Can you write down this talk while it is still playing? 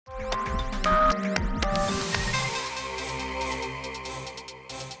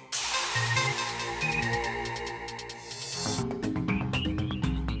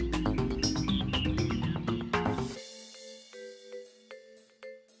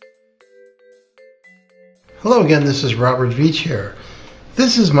Hello again, this is Robert Veach here.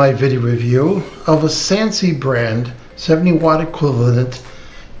 This is my video review of a SANSI brand 70 watt equivalent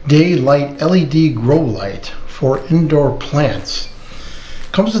daylight LED grow light for indoor plants.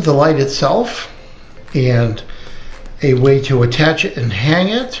 Comes with the light itself and a way to attach it and hang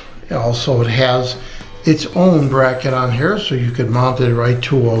it. Also, it has its own bracket on here so you could mount it right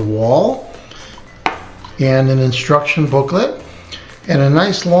to a wall, and an instruction booklet. And a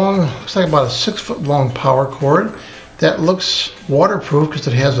nice long, looks like about a 6-foot long power cord that looks waterproof because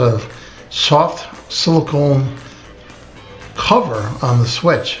it has a soft silicone cover on the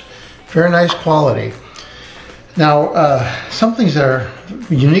switch. Very nice quality. Now, some things that are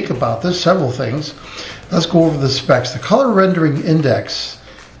unique about this, several things. Let's go over the specs. The color rendering index,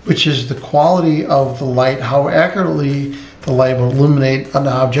 which is the quality of the light, how accurately the light will illuminate an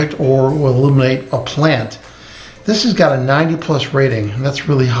object or will illuminate a plant. This has got a 90+ rating, and that's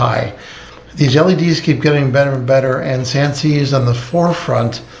really high. These LEDs keep getting better and better, and SANSI is on the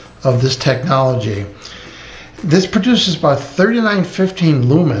forefront of this technology. This produces about 3915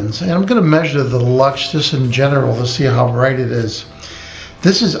 lumens, and I'm going to measure the Lux just in general to see how bright it is.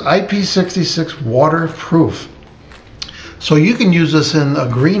 This is IP66 waterproof. So you can use this in a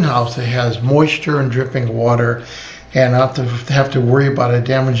greenhouse that has moisture and dripping water and not to have to worry about it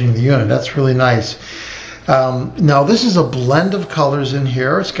damaging the unit. That's really nice. Now this is a blend of colors in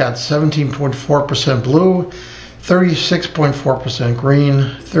here. It's got 17.4% blue, 36.4% green,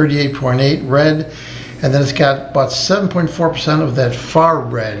 38.8% red, and then it's got about 7.4% of that far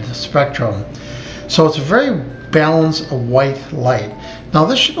red spectrum. So it's a very balanced white light. Now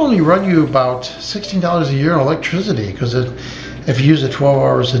this should only run you about $16 a year in electricity because if you use it 12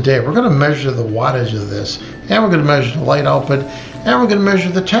 hours a day. We're going to measure the wattage of this, and we're going to measure the light output, and we're going to measure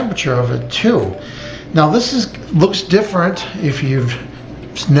the temperature of it too. Now this looks different. If you've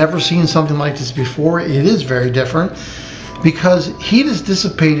never seen something like this before, it is very different because heat is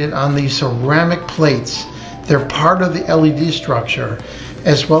dissipated on these ceramic plates. They're part of the LED structure,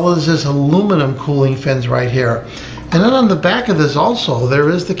 as well as this aluminum cooling fins right here. And then on the back of this also, there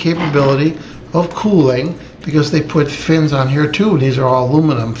is the capability of cooling because they put fins on here too, and these are all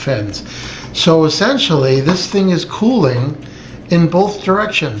aluminum fins. So essentially, this thing is cooling in both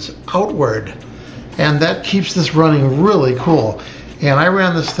directions, outward. And that keeps this running really cool. And I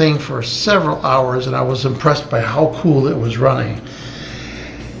ran this thing for several hours, and I was impressed by how cool it was running.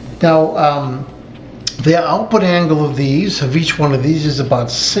 Now, the output angle of each one of these is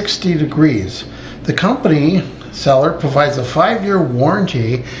about 60 degrees. The company seller provides a 5-year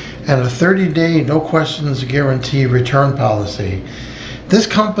warranty and a 30-day no questions guarantee return policy. This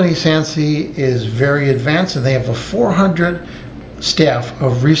company, SANSI, is very advanced, and they have a 400 staff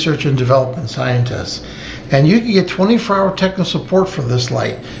of research and development scientists. And you can get 24-hour technical support for this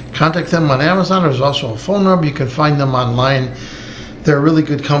light. Contact them on Amazon. There's also a phone number. You can find them online. They're a really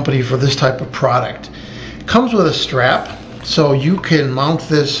good company for this type of product. Comes with a strap, so you can mount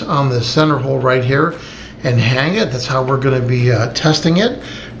this on the center hole right here and hang it. That's how we're going to be testing it.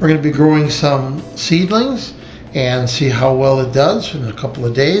 We're going to be growing some seedlings and see how well it does in a couple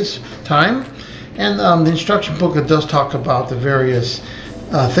of days' time. And the instruction booklet does talk about the various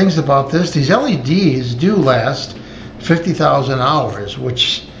things about this. These LEDs do last 50,000 hours,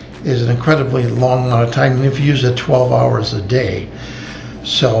 which is an incredibly long amount of time if you use it 12 hours a day.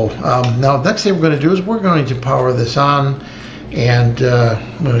 So now next thing we're going to do is we're going to power this on, and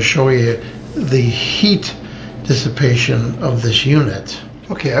I'm going to show you the heat dissipation of this unit.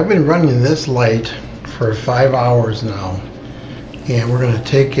 Okay, I've been running this light for 5 hours now, and we're going to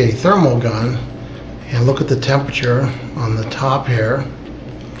take a thermal gun and look at the temperature on the top here.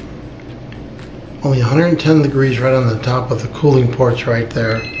 Only 110 degrees right on the top of the cooling ports right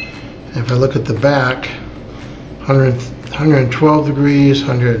there. And if I look at the back, 112 degrees,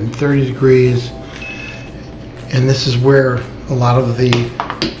 130 degrees. And this is where a lot of the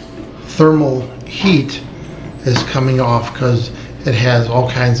thermal heat is coming off because it has all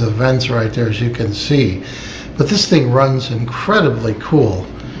kinds of vents right there, as you can see. But this thing runs incredibly cool.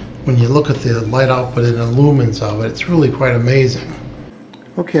 When you look at the light output and the lumens of it, it's really quite amazing.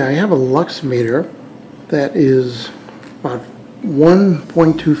 Okay, I have a Lux Meter that is about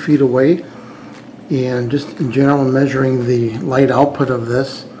 1.2 feet away, and just in general measuring the light output of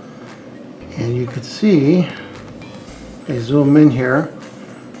this, and you can see, I zoom in here,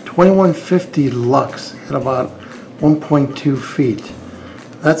 2150 lux at about 1.2 feet.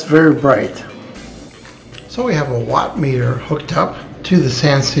 That's very bright. So we have a watt meter hooked up to the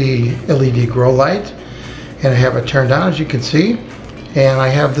SANSI LED grow light, and I have it turned on, as you can see, and I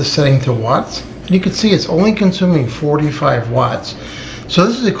have this setting to watts, and you can see it's only consuming 45 watts. So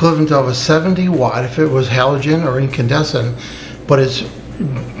this is equivalent of a 70 watt if it was halogen or incandescent, but it's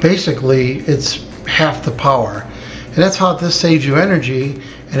half the power. And that's how this saves you energy,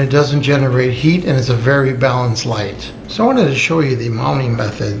 and it doesn't generate heat, and it's a very balanced light. So I wanted to show you the mounting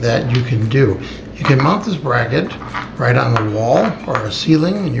method that you can do. You can mount this bracket right on a wall or a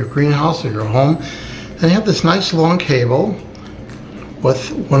ceiling in your greenhouse or your home. And you have this nice long cable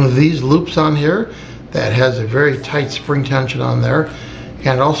with one of these loops on here that has a very tight spring tension on there,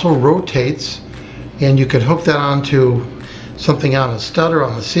 and it also rotates, and you could hook that onto something on a stud or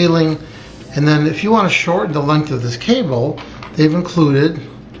on the ceiling. And then if you want to shorten the length of this cable, they've included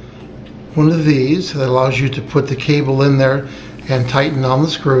one of these that allows you to put the cable in there and tighten down the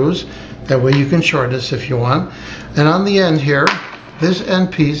screws. That way you can shorten this if you want. And on the end here, this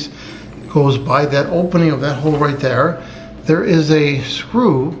end piece goes by that opening of that hole right there. There is a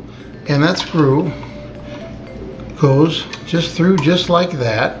screw, and that screw goes just through just like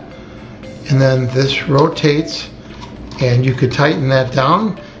that. And then this rotates, and you could tighten that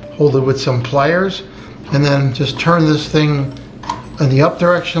down, hold it with some pliers, and then just turn this thing in the up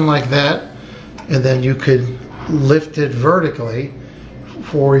direction like that, and then you could lift it vertically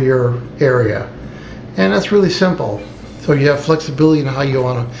for your area. And that's really simple. So you have flexibility in how you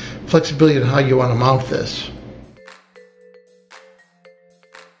want to mount this.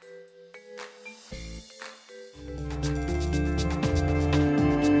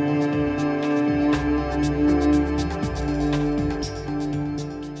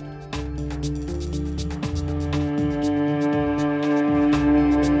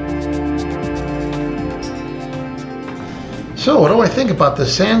 So what do I think about the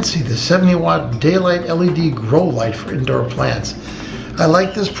SANSI, the 70 watt daylight LED grow light for indoor plants? I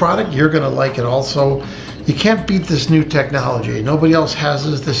like this product. You're going to like it also. You can't beat this new technology. Nobody else has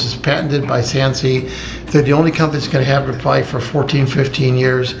this. This is patented by SANSI. They're the only company that's going to have it applied for 14, 15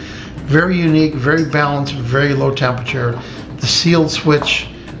 years. Very unique, very balanced, very low temperature. The sealed switch,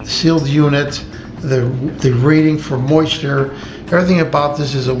 the sealed unit, the rating for moisture. Everything about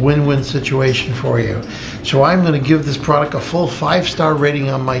this is a win-win situation for you. So I'm going to give this product a full 5-star rating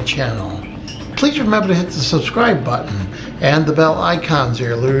on my channel. Please remember to hit the subscribe button and the bell icons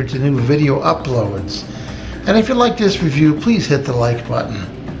here alerted to new video uploads. And if you like this review, please hit the like button.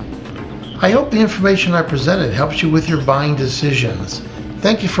 I hope the information I presented helps you with your buying decisions.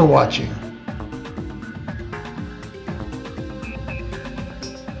 Thank you for watching.